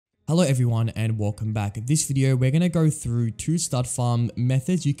Hello everyone and welcome back. In this video we're going to go through 2 stud farm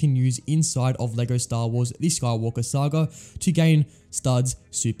methods you can use inside of LEGO Star Wars The Skywalker Saga to gain studs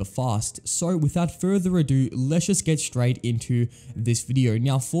super fast. So without further ado, let's just get straight into this video.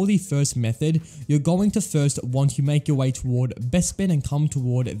 Now for the first method, you're going to first want to make your way toward Bespin and come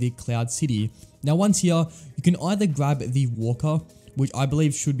toward the Cloud City. Now once here, you can either grab the walker, which I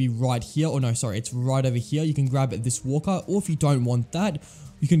believe should be right here, or no sorry, it's right over here. You can grab this walker, or if you don't want that,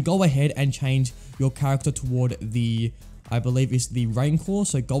 you can go ahead and change your character toward the, I believe is the Rancor.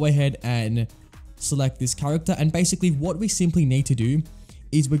 So go ahead and select this character, and basically what we simply need to do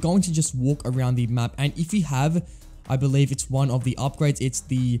is we're going to just walk around the map. And if you have, I believe it's one of the upgrades, it's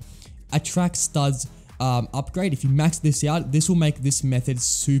the attract studs upgrade. If you max this out, this will make this method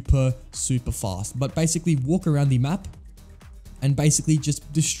super fast. But basically walk around the map and basically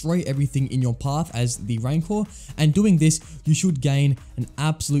just destroy everything in your path as the Rancor, and doing this you should gain an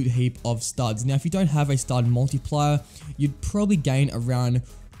absolute heap of studs. Now if you don't have a stud multiplier, you'd probably gain around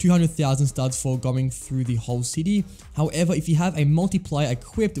 200,000 studs for going through the whole city. However, if you have a multiplier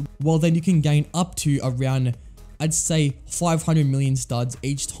equipped, well then you can gain up to around, I'd say 500 million studs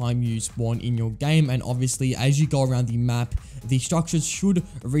each time you spawn in your game. And obviously as you go around the map, the structures should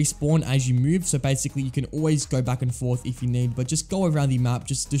respawn as you move, so basically you can always go back and forth if you need, but just go around the map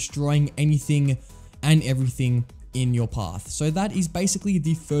just destroying anything and everything in your path. So that is basically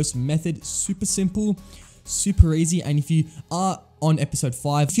the first method. Super simple, super easy. And if you are on episode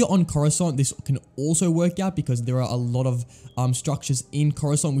 5, if you're on Coruscant, this can also work out because there are a lot of structures in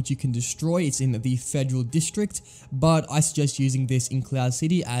Coruscant which you can destroy. It's in the Federal District, but I suggest using this in Cloud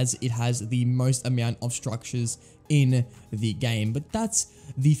City as it has the most amount of structures in the game. But that's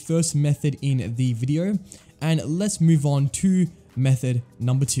the first method in the video, and let's move on to method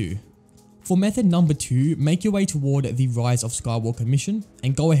number 2. For method number 2, make your way toward the Rise of Skywalker mission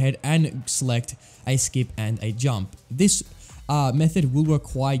and go ahead and select a skip and a jump. This method will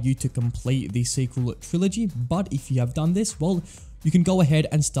require you to complete the sequel trilogy, but if you have done this, well, you can go ahead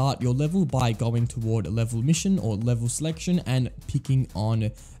and start your level by going toward level mission or level selection and picking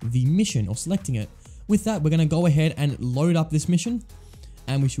on the mission or selecting it. With that, we're going to go ahead and load up this mission,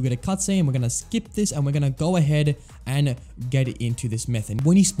 and we should get a cutscene. We're going to skip this and we're going to go ahead and get into this method.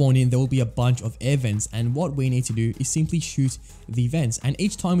 When you spawn in, there will be a bunch of air vents, and what we need to do is simply shoot the vents, and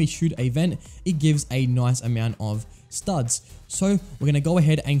each time we shoot a vent, it gives a nice amount of studs. So we're going to go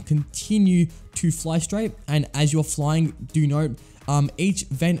ahead and continue to fly straight, and as you're flying, do note each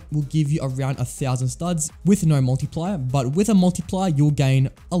vent will give you around 1,000 studs with no multiplier, but with a multiplier you'll gain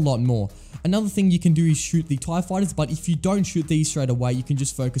a lot more. Another thing you can do is shoot the TIE fighters, but if you don't shoot these straight away, you can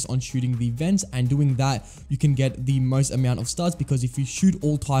just focus on shooting the vents, and doing that you can get the most amount of studs, because if you shoot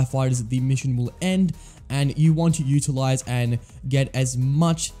all TIE fighters the mission will end, and you want to utilize and get as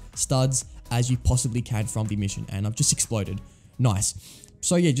much studs as you possibly can from the mission. And I've just exploded. Nice.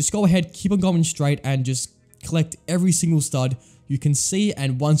 So yeah, just go ahead, keep on going straight and just collect every single stud you can see,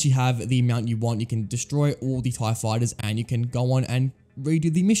 and once you have the amount you want, you can destroy all the TIE fighters and you can go on and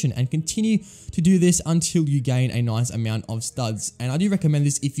redo the mission and continue to do this until you gain a nice amount of studs. And I do recommend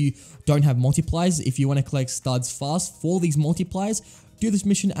this if you don't have multipliers. If you want to collect studs fast for these multipliers, do this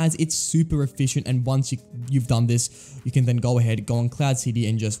mission as it's super efficient, and once you've done this, you can then go ahead, go on Cloud City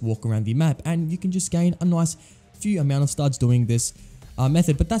and just walk around the map, and you can just gain a nice few amount of studs doing this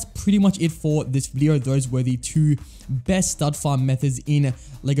method. But that's pretty much it for this video. Those were the 2 best stud farm methods in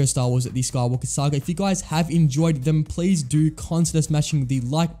LEGO Star Wars The Skywalker Saga. If you guys have enjoyed them, please do consider smashing the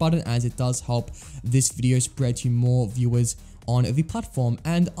like button, as it does help this video spread to more viewers on the platform.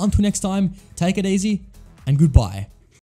 And until next time, take it easy and goodbye.